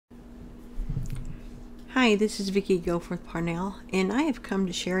Hi, this is Vicki Goforth Parnell, and I have come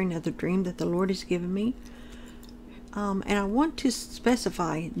to share another dream that the Lord has given me. And I want to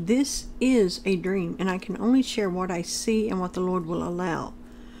specify this is a dream, and I can only share what I see and what the Lord will allow.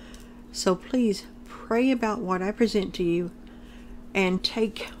 So please pray about what I present to you and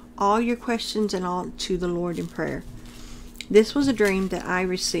take all your questions and all to the Lord in prayer. This was a dream that I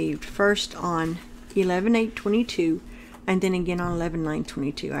received first on 11/8/22 and then again on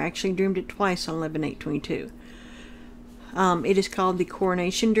 11/9/22. I actually dreamed it twice on 11/8/22. It is called the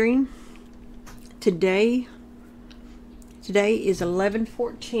Coronation dream. Today is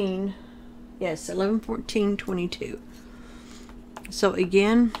 11/14. Yes, 11/14/22. So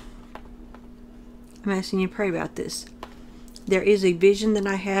again, I'm asking you to pray about this. There is a vision that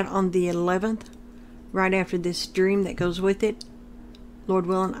I had on the 11th, right after this dream that goes with it. Lord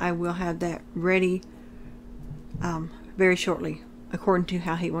willing, I will have that ready very shortly, according to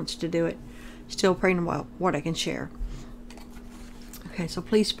how He wants to do it. Still praying about what I can share. Okay, so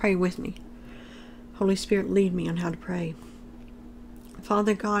please pray with me. Holy Spirit, lead me on how to pray.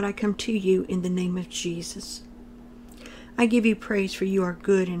 Father God, I come to you in the name of Jesus. I give you praise, for you are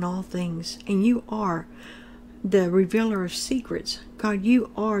good in all things, and you are the revealer of secrets. God,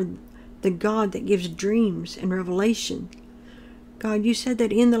 you are the God that gives dreams and revelation. God, you said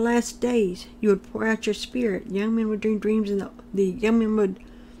that in the last days you would pour out your Spirit. Young men would dream dreams, and the young men would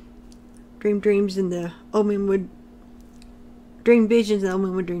dream dreams, and the old men would dream visions, and the old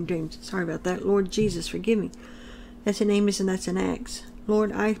men would dream dreams. Sorry about that. Lord Jesus, forgive me. That's in Amos and that's in Acts.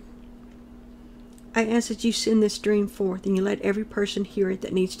 Lord, I ask that you send this dream forth, and you let every person hear it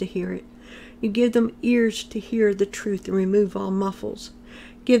that needs to hear it. You give them ears to hear the truth and remove all muffles.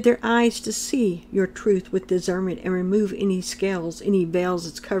 Give their eyes to see your truth with discernment, and remove any scales, any veils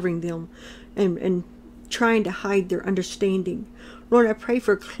that's covering them and trying to hide their understanding. Lord, I pray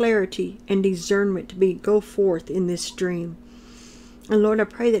for clarity and discernment to go forth in this dream. And Lord, I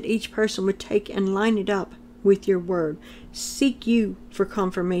pray that each person would take and line it up with your word. Seek you for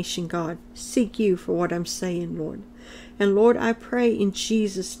confirmation, God. Seek you for what I'm saying, Lord. And Lord, I pray in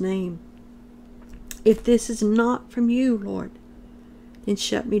Jesus' name, if this is not from you, Lord, then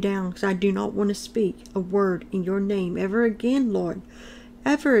shut me down, because I do not want to speak a word in your name ever again, Lord.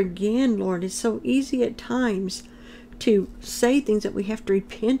 Ever again, Lord. It's so easy at times to say things that we have to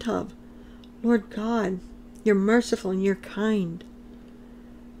repent of. Lord God, you're merciful and you're kind.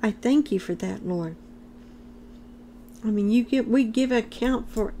 I thank you for that, Lord. I mean, we give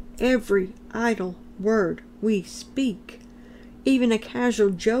account for every idle word we speak. Even a casual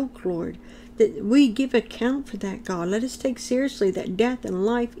joke, Lord. That we give account for that, God. Let us take seriously that death and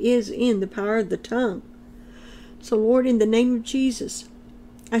life is in the power of the tongue. So, Lord, in the name of Jesus,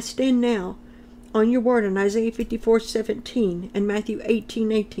 I stand now on your word in Isaiah 54:17 and Matthew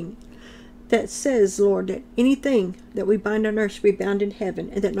 18:18 that says, Lord, that anything that we bind on earth shall be bound in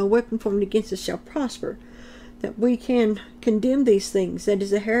heaven, and that no weapon formed against us shall prosper. That we can condemn these things. That is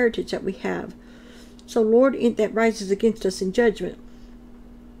the heritage that we have. So, Lord, that rises against us in judgment.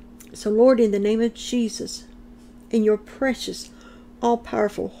 So, Lord, in the name of Jesus, in your precious,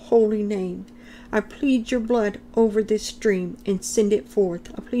 all-powerful, holy name, I plead your blood over this stream and send it forth.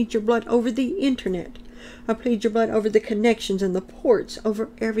 I plead your blood over the internet. I plead your blood over the connections and the ports, over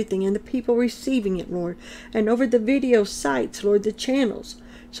everything, and the people receiving it, Lord, and over the video sites, Lord, the channels,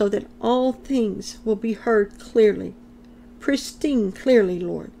 so that all things will be heard clearly, pristine clearly,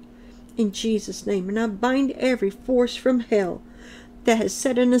 Lord, in Jesus' name. And I bind every force from hell that has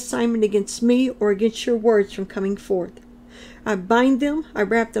set an assignment against me or against your words from coming forth. I bind them, I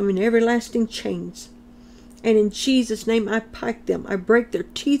wrap them in everlasting chains. And in Jesus' name I pike them. I break their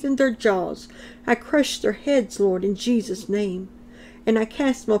teeth and their jaws. I crush their heads, Lord, in Jesus' name. And I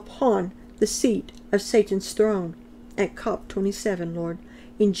cast them upon the seat of Satan's throne at COP27, Lord,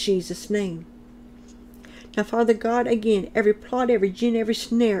 in Jesus' name. Now, Father God, again, every plot, every gin, every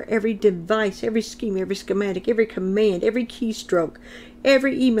snare, every device, every scheme, every schematic, every command, every keystroke,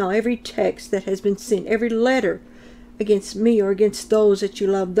 every email, every text that has been sent, every letter against me or against those that you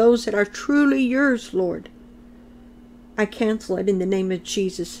love, those that are truly yours, Lord, I cancel it in the name of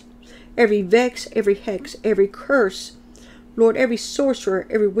Jesus. Every vex, every hex, every curse, Lord, every sorcerer,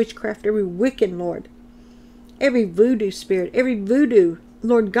 every witchcraft, every Wiccan, Lord, every voodoo spirit, every voodoo,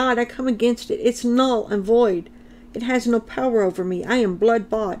 Lord God, I come against it. It's null and void. It has no power over me. I am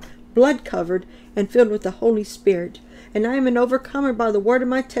blood-bought, blood-covered, and filled with the Holy Spirit. And I am an overcomer by the word of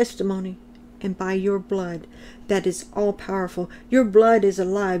my testimony and by your blood that is all-powerful. Your blood is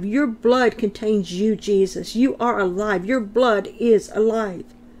alive. Your blood contains you, Jesus. You are alive. Your blood is alive.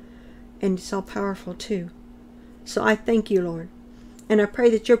 And it's all-powerful too. So I thank you, Lord. And I pray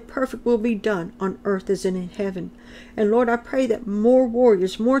that your perfect will be done on earth as in heaven. And Lord, I pray that more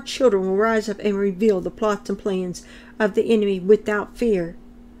warriors, more children will rise up and reveal the plots and plans of the enemy without fear.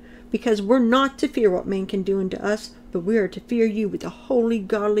 Because we're not to fear what man can do unto us, but we are to fear you with a holy,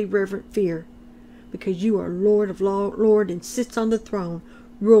 godly, reverent fear. Because you are Lord of Lord and sits on the throne,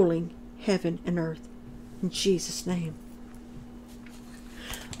 ruling heaven and earth. In Jesus' name.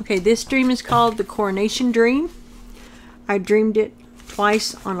 Okay, this dream is called the Coronation Dream. I dreamed it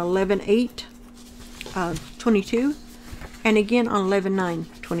twice on 11/8/22 and again on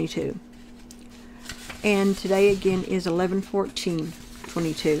 11/9/22. And today again is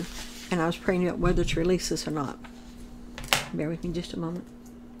 11/14/22. And I was praying about whether to release this or not. Bear with me just a moment.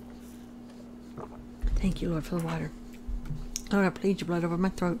 Thank you, Lord, for the water. Lord, I plead your blood over my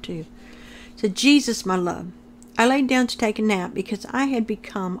throat too. So, Jesus, my love, I laid down to take a nap because I had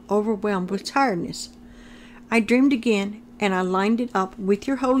become overwhelmed with tiredness. I dreamed again, and I lined it up with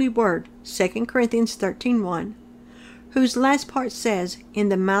your holy word, 2 Corinthians 13:1, whose last part says, in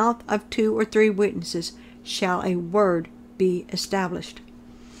the mouth of 2 or 3 witnesses shall a word be established.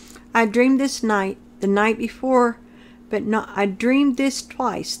 I dreamed this night, the night before, I dreamed this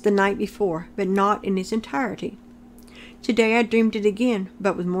twice the night before, but not in its entirety. Today I dreamed it again,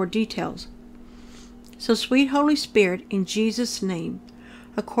 but with more details. So, sweet Holy Spirit, in Jesus' name,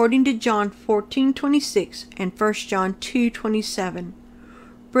 according to John 14:26 and 1 John 2:27,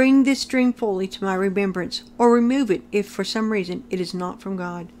 bring this dream fully to my remembrance, or remove it if for some reason it is not from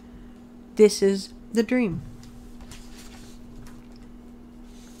God. This is the dream.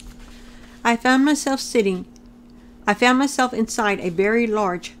 I found myself inside a very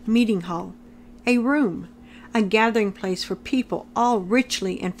large meeting hall, a room, a gathering place for people all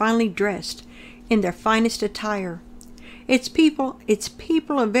richly and finely dressed in their finest attire. It's people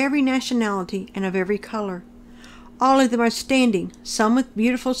of every nationality and of every color. All of them are standing, some with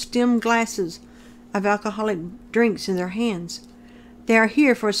beautiful stemmed glasses of alcoholic drinks in their hands. They are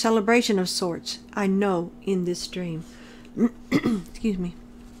here for a celebration of sorts, I know, in this dream. Excuse me.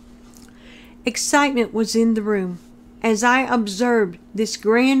 Excitement was in the room as I observed this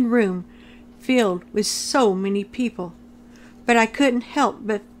grand room filled with so many people. But I couldn't help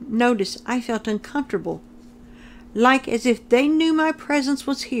but notice I felt uncomfortable, like as if they knew my presence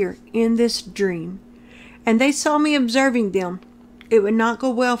was here in this dream, and they saw me observing them. It would not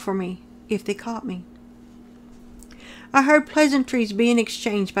go well for me if they caught me. I heard pleasantries being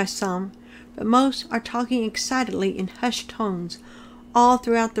exchanged by some, but most are talking excitedly in hushed tones all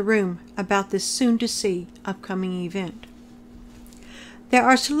throughout the room about this soon-to-see upcoming event. There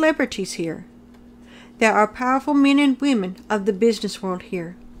are celebrities here. There are powerful men and women of the business world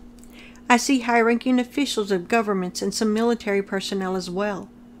here. I see high-ranking officials of governments and some military personnel as well.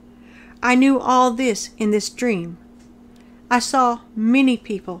 I knew all this in this dream. I saw many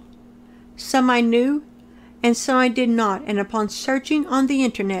people. Some I knew, and some I did not, and upon searching on the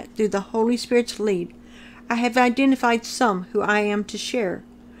internet through the Holy Spirit's lead, I have identified some who I am to share,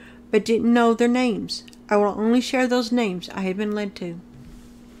 but didn't know their names. I will only share those names I have been led to.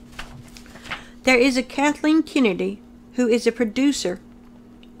 There is a Kathleen Kennedy, who is a producer,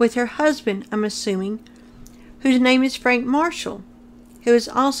 with her husband, I'm assuming, whose name is Frank Marshall, who is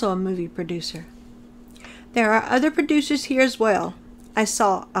also a movie producer. There are other producers here as well. I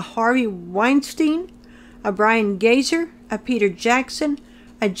saw a Harvey Weinstein, a Brian Gazer, a Peter Jackson,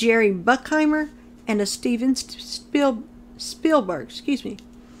 a Jerry Bruckheimer, and a Steven Spielberg.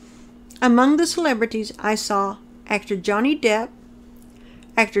 Among the celebrities, I saw actor Johnny Depp,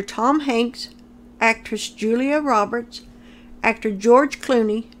 actor Tom Hanks, actress Julia Roberts, actor George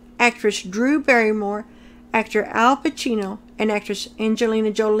Clooney, actress Drew Barrymore, actor Al Pacino, and actress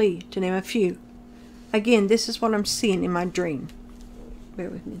Angelina Jolie, to name a few. Again, this is what I'm seeing in my dream. Bear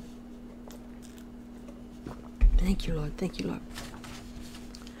with me. Thank you, Lord. Thank you, Lord.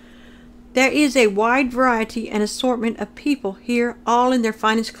 There is a wide variety and assortment of people here, all in their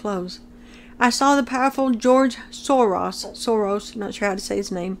finest clothes. I saw the powerful George Soros, not sure how to say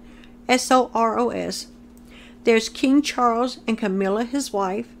his name, S-O-R-O-S. There's King Charles and Camilla, his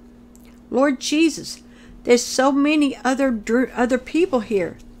wife. Lord Jesus, there's so many other people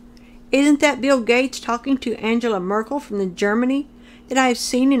here. Isn't that Bill Gates talking to Angela Merkel from the Germany that I have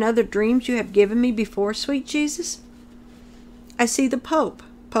seen in other dreams you have given me before, sweet Jesus? I see the Pope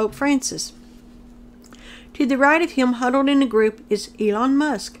Francis. To the right of him, huddled in a group, is Elon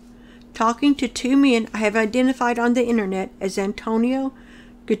Musk, talking to 2 men I have identified on the internet as Antonio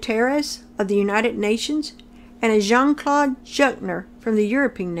Guterres of the United Nations and a Jean-Claude Juncker from the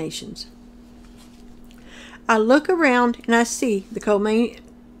European nations. I look around and I see the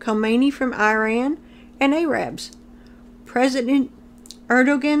Khomeini from Iran and Arabs, President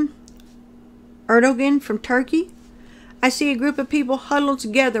Erdogan from Turkey. I see a group of people huddled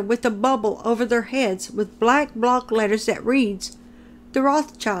together with a bubble over their heads with black block letters that reads, "The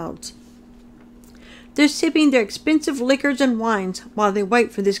Rothschilds." They're sipping their expensive liquors and wines while they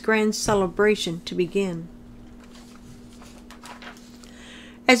wait for this grand celebration to begin.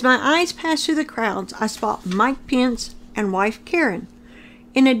 As my eyes pass through the crowds, I spot Mike Pence and wife Karen,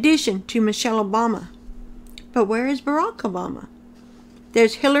 in addition to Michelle Obama. But where is Barack Obama?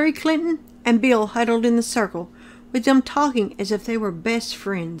 There's Hillary Clinton and Bill huddled in the circle, with them talking as if they were best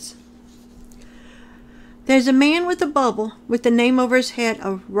friends. There's a man with a bubble with the name over his head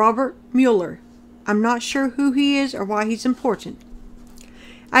of Robert Mueller. I'm not sure who he is or why he's important.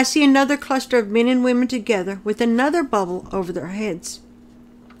 I see another cluster of men and women together with another bubble over their heads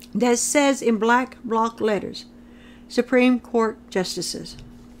that says in black block letters, Supreme Court Justices.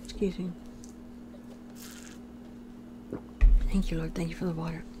 Excuse me. Thank you, Lord. Thank you for the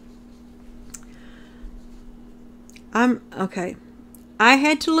water. Okay. I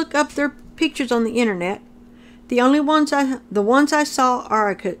had to look up their pictures on the internet. The ones I saw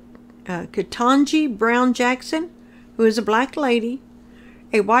are Ketanji Brown Jackson, who is a black lady,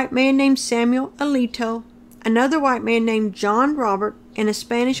 a white man named Samuel Alito, another white man named John Robert, and a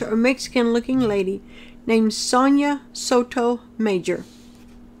Spanish or Mexican-looking lady named Sonia Soto Major.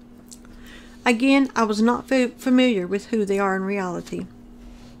 Again, I was not familiar with who they are in reality.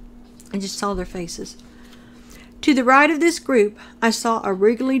 I just saw their faces. To the right of this group, I saw a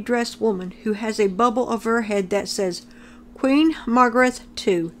regally dressed woman who has a bubble over her head that says, Queen Margaret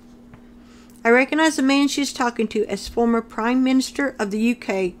II. I recognize the man she's talking to as former Prime Minister of the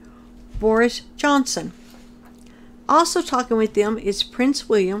UK, Boris Johnson. Also talking with them is Prince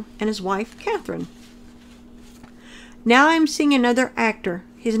William and his wife, Catherine. Now I am seeing another actor.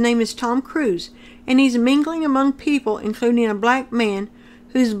 His name is Tom Cruise, and he's mingling among people, including a black man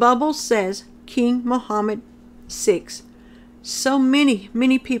whose bubble says King Mohammed VI. So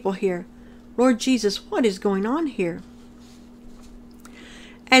many people here. Lord Jesus, what is going on here?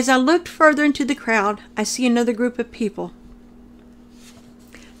 As I looked further into the crowd, I see another group of people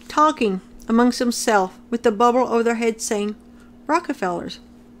talking amongst themselves with the bubble over their heads saying, Rockefellers.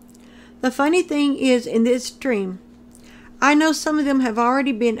 The funny thing is, in this dream, I know some of them have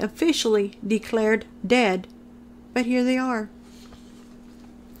already been officially declared dead, but here they are.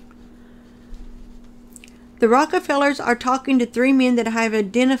 The Rockefellers are talking to three men that I have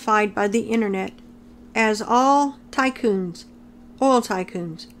identified by the internet as all tycoons, oil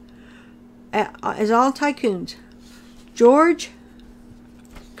tycoons, George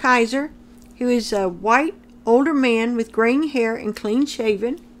Kaiser, who is a white older man with graying hair and clean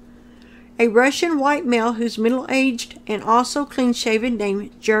shaven, a Russian white male who's middle-aged and also clean-shaven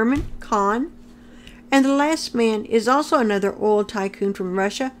named German Khan, and the last man is also another oil tycoon from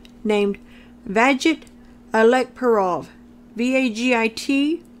Russia named Vagit Alekperov,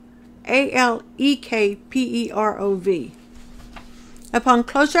 Vitalekperov. Upon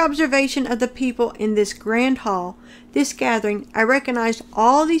closer observation of the people in this grand hall, this gathering, I recognized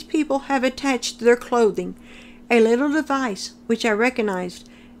all these people have attached to their clothing a little device which I recognized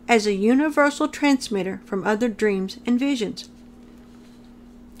as a universal transmitter from other dreams and visions.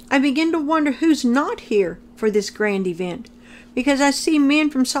 I begin to wonder who's not here for this grand event, because I see men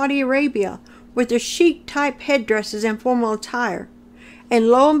from Saudi Arabia with their chic-type headdresses and formal attire, and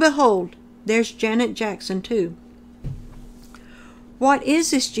lo and behold, there's Janet Jackson too. What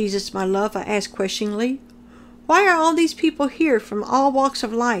is this, Jesus, my love? I asked questioningly. Why are all these people here from all walks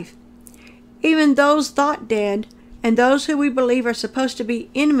of life, even those thought dead, and those who we believe are supposed to be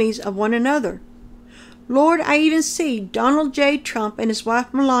enemies of one another? Lord, I even see Donald J. Trump and his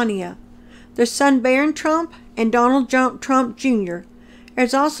wife Melania, their son Barron Trump, and Donald Trump Jr.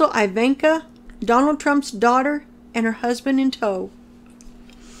 There's also Ivanka, Donald Trump's daughter, and her husband in tow.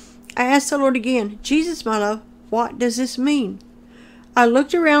 I asked the Lord again, Jesus, my love, what does this mean? I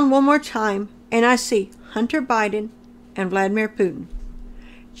looked around one more time, and I see Hunter Biden and Vladimir Putin.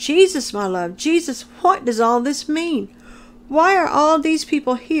 Jesus, my love, Jesus, what does all this mean? Why are all these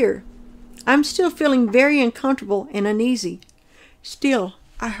people here? I'm still feeling very uncomfortable and uneasy. Still,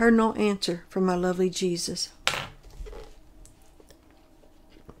 I heard no answer from my lovely Jesus.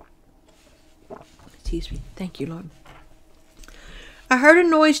 Excuse me. Thank you, Lord. I heard a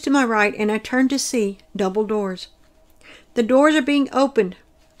noise to my right, and I turned to see double doors. The doors are being opened.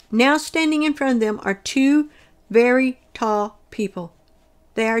 Now standing in front of them are two very tall people.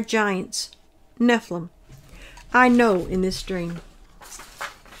 They are giants, Nephilim. I know in this dream.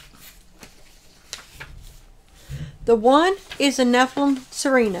 The one is a Nephilim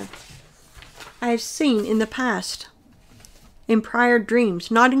Serena I have seen in the past in prior dreams,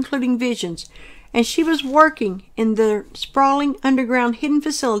 not including visions, and she was working in the sprawling underground hidden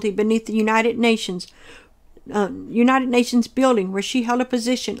facility beneath the United Nations building, where she held a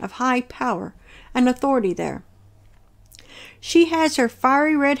position of high power and authority there. She has her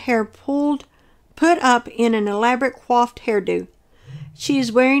fiery red hair put up in an elaborate coiffed hairdo. She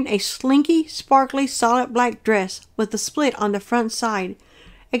is wearing a slinky, sparkly, solid black dress with a split on the front side,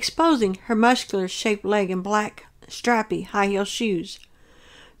 exposing her muscular shaped leg in black, strappy, high-heel shoes.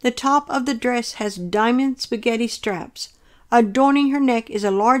 The top of the dress has diamond spaghetti straps. Adorning her neck is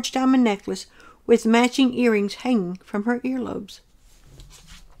a large diamond necklace with matching earrings hanging from her earlobes.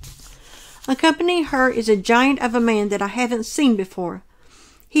 Accompanying her is a giant of a man that I haven't seen before.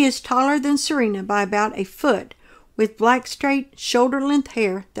 He is taller than Serena by about a foot, with black straight shoulder-length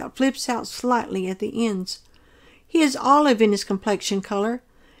hair that flips out slightly at the ends. He is olive in his complexion color.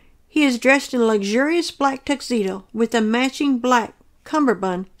 He is dressed in a luxurious black tuxedo with a matching black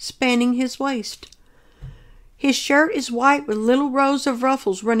cummerbund spanning his waist. His shirt is white with little rows of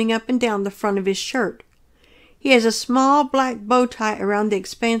ruffles running up and down the front of his shirt. He has a small black bow tie around the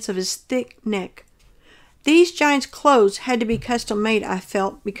expanse of his thick neck. These giants' clothes had to be custom-made, I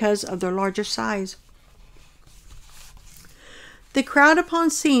felt, because of their larger size. The crowd, upon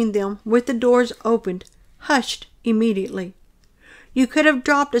seeing them with the doors opened, hushed immediately. You could have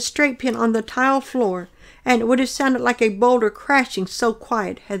dropped a straight pin on the tile floor, and it would have sounded like a boulder crashing, so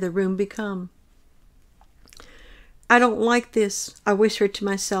quiet had the room become. I don't like this, I whispered to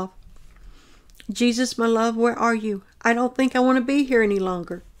myself. Jesus, my love, where are you? I don't think I want to be here any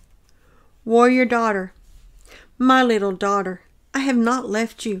longer. Warrior daughter, my little daughter, I have not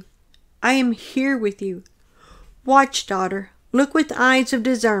left you. I am here with you. Watch, daughter. Look with eyes of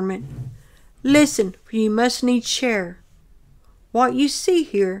discernment. Listen, for you must needs share. What you see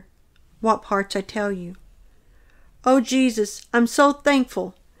here, what parts I tell you. Oh, Jesus, I'm so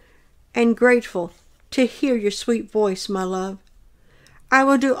thankful and grateful to hear your sweet voice, my love. I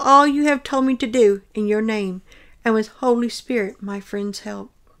will do all you have told me to do in your name, and with Holy Spirit, my friend's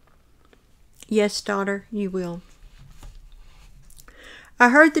help. Yes, daughter, you will. I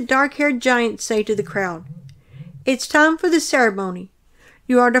heard the dark-haired giant say to the crowd, It's time for the ceremony.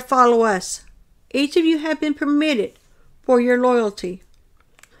 You are to follow us. Each of you have been permitted for your loyalty.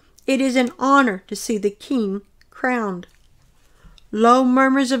 It is an honor to see the king crowned. Low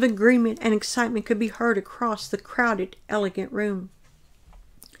murmurs of agreement and excitement could be heard across the crowded, elegant room.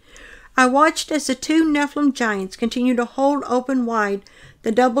 I watched as the two Nephilim giants continued to hold open wide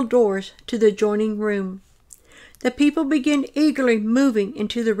the double doors to the adjoining room. The people began eagerly moving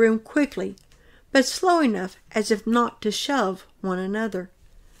into the room quickly, but slow enough as if not to shove one another.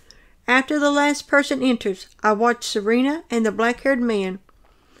 After the last person enters, I watch Serena and the black-haired man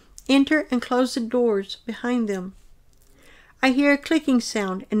enter and close the doors behind them. I hear a clicking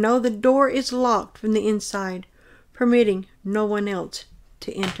sound and know the door is locked from the inside, permitting no one else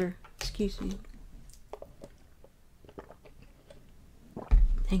to enter. Excuse me.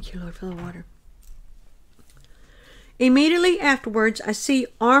 Thank you, Lord, for the water. Immediately afterwards, I see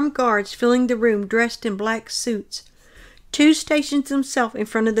armed guards filling the room dressed in black suits. Two stationed themselves in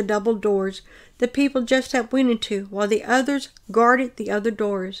front of the double doors the people just had went into, while the others guarded the other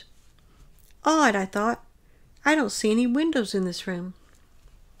doors. Odd, I thought. I don't see any windows in this room.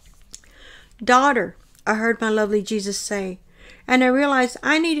 Daughter, I heard my lovely Jesus say, and I realized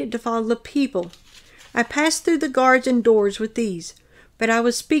I needed to follow the people. I passed through the guards and doors with these, but I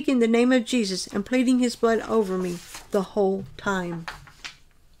was speaking the name of Jesus and pleading his blood over me the whole time.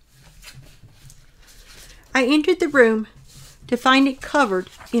 I entered the room to find it covered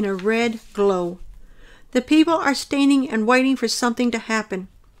in a red glow. The people are standing and waiting for something to happen.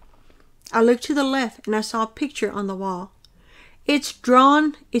 I looked to the left and I saw a picture on the wall. It's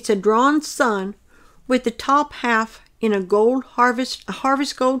a drawn sun with the top half in a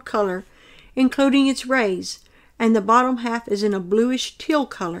harvest gold color, including its rays, and the bottom half is in a bluish teal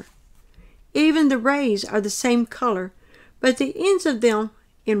color. Even the rays are the same color, but the ends of them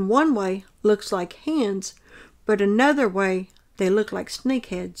in one way looks like hands, but another way they look like snake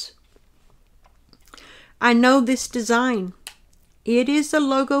heads. I know this design. It is the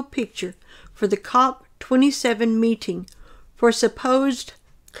logo picture for the COP27 meeting for supposed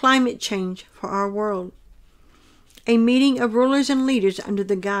climate change for our world. A meeting of rulers and leaders under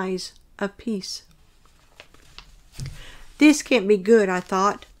the guise of peace. This can't be good, I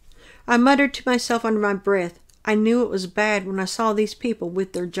thought. I muttered to myself under my breath. I knew it was bad when I saw these people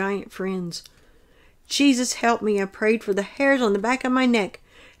with their giant friends. Jesus help me, I prayed, for the hairs on the back of my neck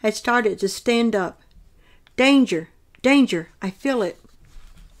had started to stand up. Danger, danger, I feel it.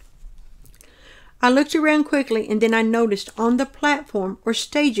 I looked around quickly, and then I noticed on the platform, or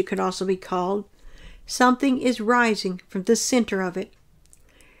stage it could also be called, something is rising from the center of it.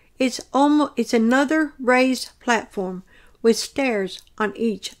 It's another raised platform with stairs on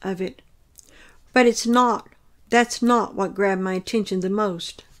each of it. But that's not what grabbed my attention the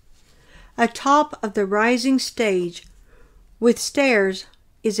most. Atop of the rising stage with stairs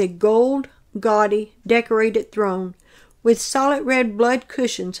is a gold, gaudy, decorated throne with solid red blood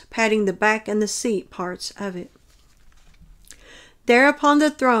cushions padding the back and the seat parts of it. There upon the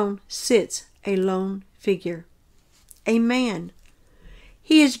throne sits a lone figure, a man.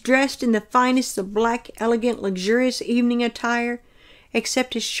 He is dressed in the finest of black, elegant, luxurious evening attire,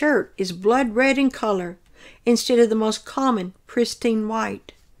 except his shirt is blood red in color instead of the most common pristine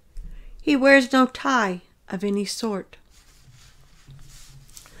white. He wears no tie of any sort.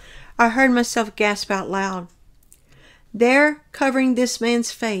 I heard myself gasp out loud. There, covering this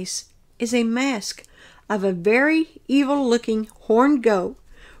man's face, is a mask of a very evil-looking horned goat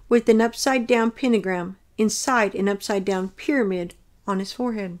with an upside-down pentagram inside an upside-down pyramid on his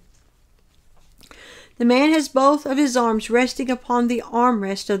forehead. The man has both of his arms resting upon the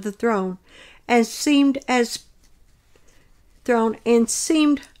armrest of the throne, and seemed at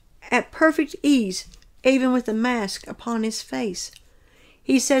perfect ease, even with the mask upon his face.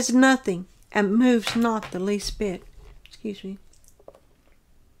 He says nothing and moves not the least bit. Excuse me.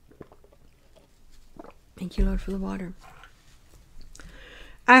 Thank you, Lord, for the water.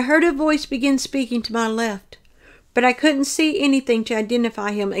 I heard a voice begin speaking to my left, but I couldn't see anything to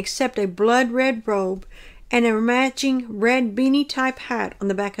identify him except a blood-red robe and a matching red beanie-type hat on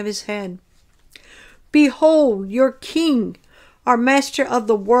the back of his head. Behold, your king, our master of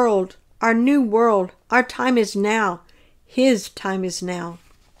the world, our new world, our time is now. His time is now.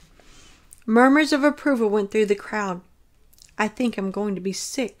 Murmurs of approval went through the crowd. I think I'm going to be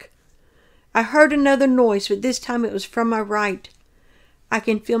sick. I heard another noise, but this time it was from my right. I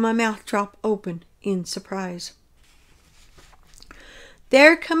can feel my mouth drop open in surprise.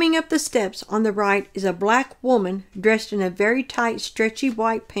 There, coming up the steps on the right, is a black woman dressed in a very tight, stretchy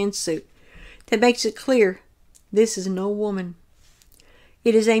white pantsuit that makes it clear this is no woman.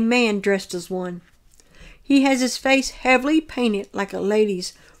 It is a man dressed as one. He has his face heavily painted like a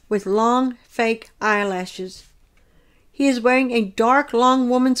lady's with long, fake eyelashes. He is wearing a dark, long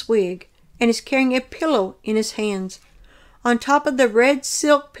woman's wig and is carrying a pillow in his hands. On top of the red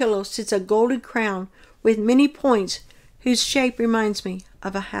silk pillow sits a golden crown with many points whose shape reminds me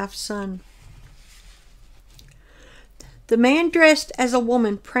of a half-sun. The man dressed as a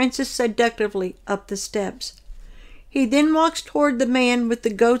woman prances seductively up the steps. He then walks toward the man with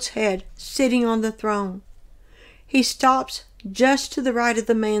the goat's head sitting on the throne. He stops just to the right of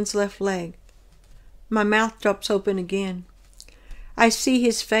the man's left leg. My mouth drops open again. I see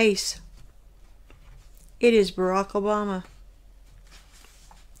his face. It is Barack Obama.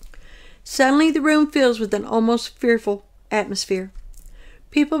 Suddenly the room fills with an almost fearful atmosphere.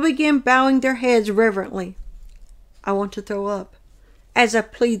 People begin bowing their heads reverently. I want to throw up as I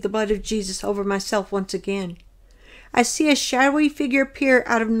plead the blood of Jesus over myself once again. I see a shadowy figure appear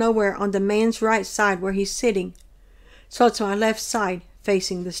out of nowhere on the man's right side where he's sitting. So it's my left side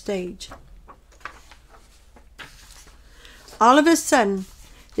facing the stage. All of a sudden,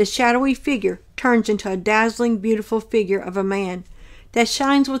 the shadowy figure turns into a dazzling, beautiful figure of a man that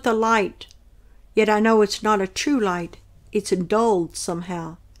shines with a light. Yet I know it's not a true light. It's dulled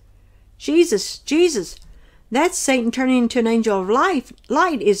somehow. Jesus, Jesus, that's Satan turning into an angel of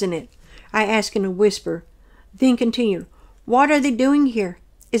light, isn't it? I asked in a whisper, then continued, what are they doing here?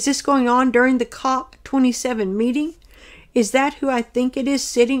 Is this going on during the COP27 meeting? Is that who I think it is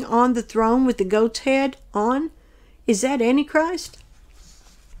sitting on the throne with the goat's head on? Is that Antichrist?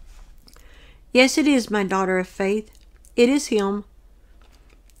 Yes, it is, my daughter of faith. It is him.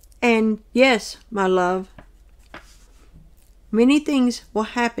 And yes, my love, many things will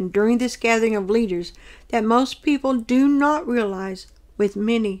happen during this gathering of leaders that most people do not realize, with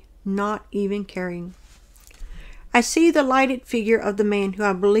many not even caring. I see the lighted figure of the man who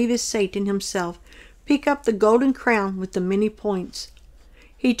I believe is Satan himself pick up the golden crown with the many points.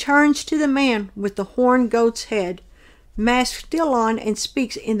 He turns to the man with the horned goat's head, mask still on, and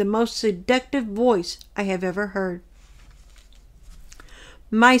speaks in the most seductive voice I have ever heard.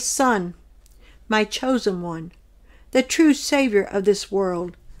 My son, my chosen one, the true Savior of this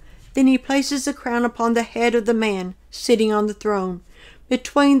world. Then he places the crown upon the head of the man sitting on the throne,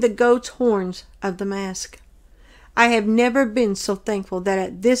 between the goat's horns of the mask. I have never been so thankful that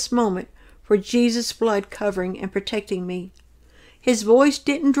at this moment for Jesus' blood covering and protecting me. His voice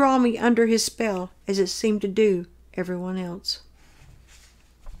didn't draw me under his spell as it seemed to do everyone else.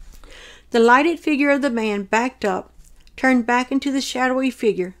 The lighted figure of the man backed up, turned back into the shadowy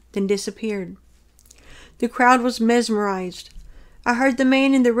figure, then disappeared. The crowd was mesmerized. I heard the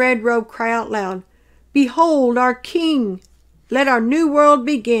man in the red robe cry out loud, "Behold our King! Let our new world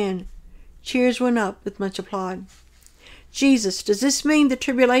begin!" Cheers went up with much applaud. Jesus, does this mean the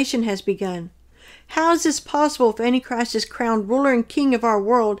tribulation has begun? How is this possible if Antichrist is crowned ruler and king of our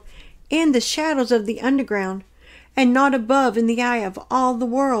world in the shadows of the underground, and not above in the eye of all the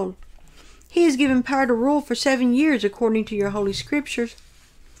world? He is given power to rule for 7 years according to your holy scriptures.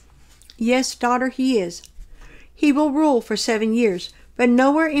 Yes, daughter, he is. He will rule for 7 years, but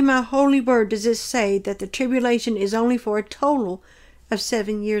nowhere in my holy word does it say that the tribulation is only for a total of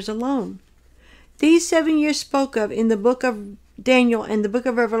 7 years alone. These 7 years spoke of in the book of Daniel and the book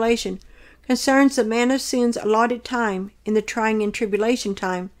of Revelation concerns the man of sin's allotted time in the trying and tribulation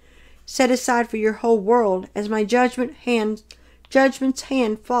time, set aside for your whole world, as my judgment's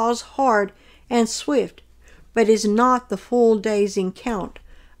hand falls hard and swift, but is not the full days in count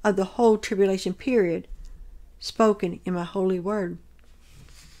of the whole tribulation period, spoken in my holy word.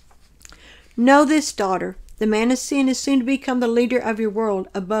 Know this, daughter, the man of sin is soon to become the leader of your world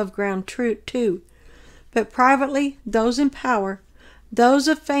above ground too. But privately, those in power, those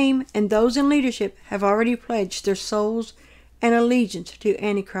of fame, and those in leadership have already pledged their souls and allegiance to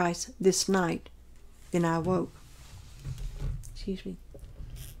Antichrist this night. Then I awoke. Excuse me.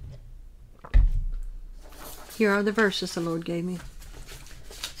 Here are the verses the Lord gave me.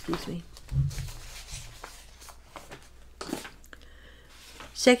 Excuse me.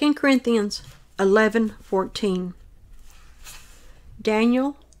 2 Corinthians 11:14.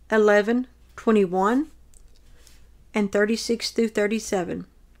 Daniel 11:21 and 36 through 37.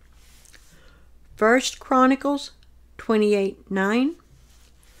 1 Chronicles 28:9.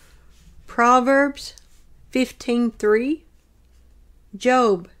 Proverbs 15:3.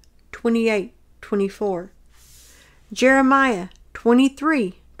 Job 28:24. Jeremiah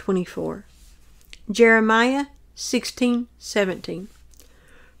 23:24. Jeremiah 16:17.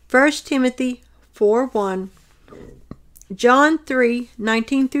 1 Timothy 4:1. John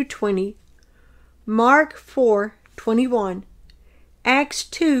 3:19 through 20. Mark 4:21. Acts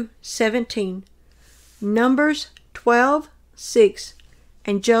 2:17. Numbers 12:6.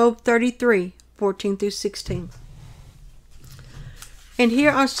 And Job 33:14 through 16. And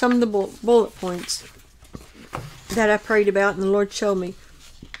here are some of the bullet points that I prayed about and the Lord showed me.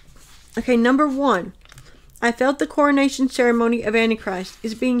 Okay, number 1. I felt the coronation ceremony of Antichrist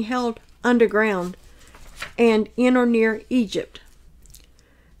is being held underground and in or near Egypt.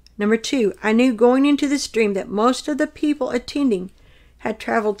 Number 2, I knew going into this dream that most of the people attending had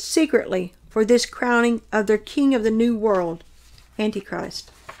traveled secretly for this crowning of their king of the new world,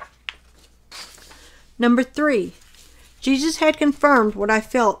 Antichrist. Number 3, Jesus had confirmed what I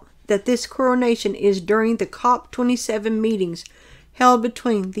felt, that this coronation is during the COP27 meetings held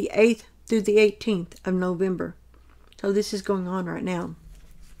between the 8th through the 18th of November. So this is going on right now.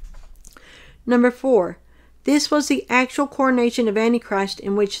 Number 4, this was the actual coronation of Antichrist,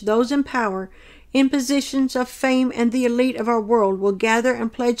 in which those in power, in positions of fame, and the elite of our world will gather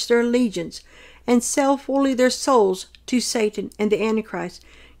and pledge their allegiance and sell fully their souls to Satan and the Antichrist,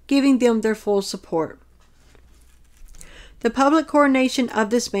 giving them their full support. The public coronation of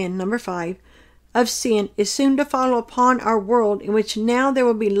this man, number 5, of sin is soon to follow upon our world, in which now there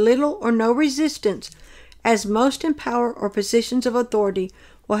will be little or no resistance, as most in power or positions of authority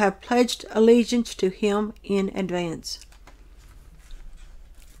will have pledged allegiance to him in advance.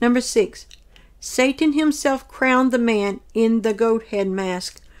 Number 6, Satan himself crowned the man in the goat head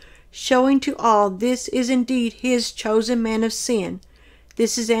mask, showing to all this is indeed his chosen man of sin.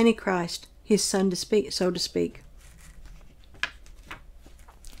 This is Antichrist, his son to speak, so to speak.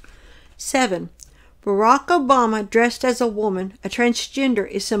 7. Barack Obama dressed as a woman, a transgender,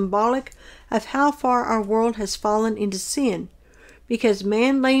 is symbolic of how far our world has fallen into sin, because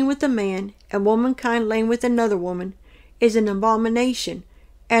man laying with a man and womankind laying with another woman is an abomination,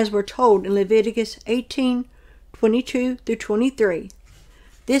 as we're told in Leviticus 18:22 through 23.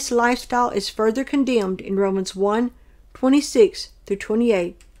 This lifestyle is further condemned in Romans 1:26 through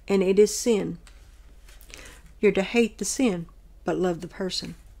 28, and it is sin. You're to hate the sin, but love the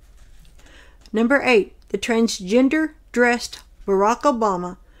person. Number 8, the transgender dressed Barack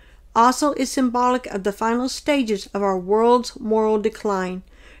Obama also is symbolic of the final stages of our world's moral decline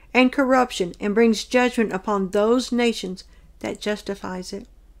and corruption, and brings judgment upon those nations that justifies it.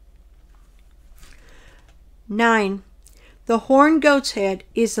 9. The horned goat's head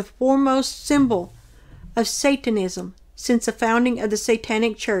is the foremost symbol of Satanism since the founding of the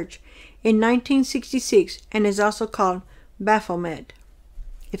Satanic Church in 1966, and is also called Baphomet.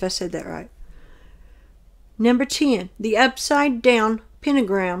 if I said that right. Number 10, the upside down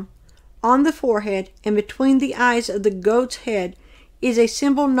pentagram on the forehead and between the eyes of the goat's head is a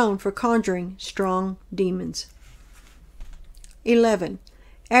symbol known for conjuring strong demons. 11.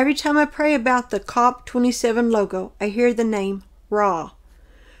 Every time I pray about the COP27 logo, I hear the name Ra.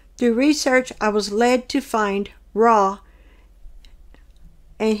 Through research, I was led to find Ra,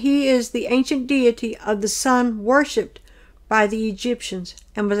 and he is the ancient deity of the sun worshipped by the Egyptians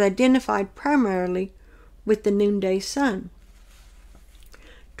and was identified primarily with the noonday sun.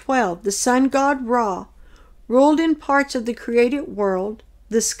 12. The sun god Ra ruled in parts of the created world,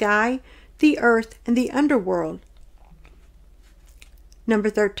 the sky, the earth, and the underworld. Number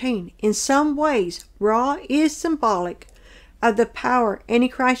 13. In some ways, Ra is symbolic of the power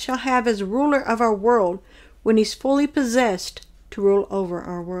Antichrist shall have as ruler of our world when he's fully possessed to rule over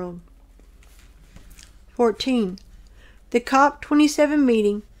our world. 14. The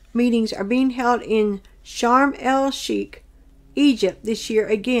COP27 meetings are being held in Sharm el-Sheikh, Egypt this year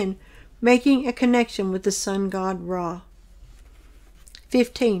again, making a connection with the sun god Ra.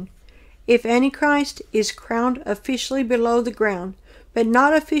 15. If Antichrist is crowned officially below the ground, but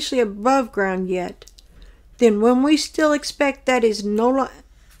not officially above ground yet, then we can still expect that it's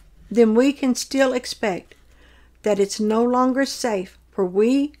no longer safe for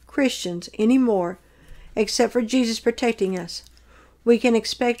we Christians anymore, except for Jesus protecting us. We can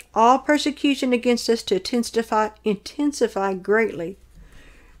expect all persecution against us to intensify greatly.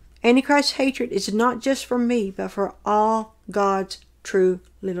 Antichrist's hatred is not just for me, but for all God's true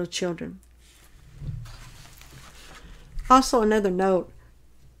little children. Also, another note,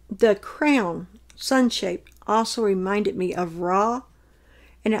 the crown, sun shape, also reminded me of Ra,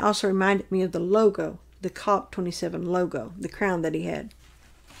 and it also reminded me of the logo, the COP27 logo, the crown that he had.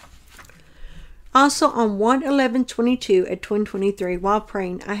 Also, on 1/11/22 at 2023, while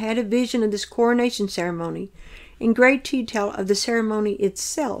praying, I had a vision of this coronation ceremony in great detail of the ceremony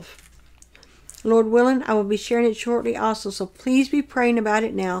itself. Lord willing, I will be sharing it shortly also, so please be praying about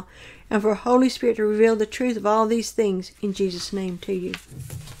it now and for Holy Spirit to reveal the truth of all these things in Jesus' name to you.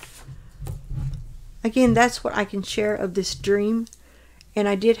 Again, that's what I can share of this dream, and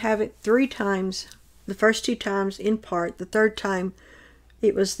I did have it 3 times, the first 2 times in part, the third time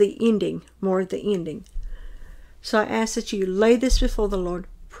it was the ending, more of the ending. So I ask that you lay this before the Lord,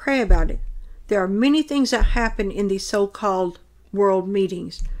 pray about it. There are many things that happen in these so-called world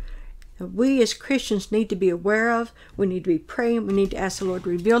meetings that we as Christians need to be aware of. We need to be praying. We need to ask the Lord to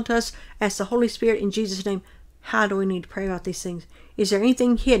reveal to us, ask the Holy Spirit in Jesus' name, how do we need to pray about these things? Is there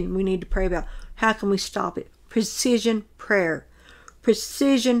anything hidden we need to pray about? How can we stop it? Precision prayer.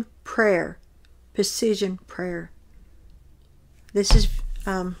 Precision prayer. Precision prayer. This is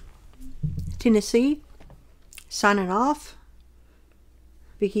Tennessee, signing off.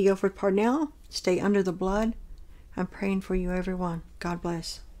 Vicki Guilford Parnell, stay under the blood. I'm praying for you, everyone. God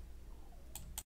bless.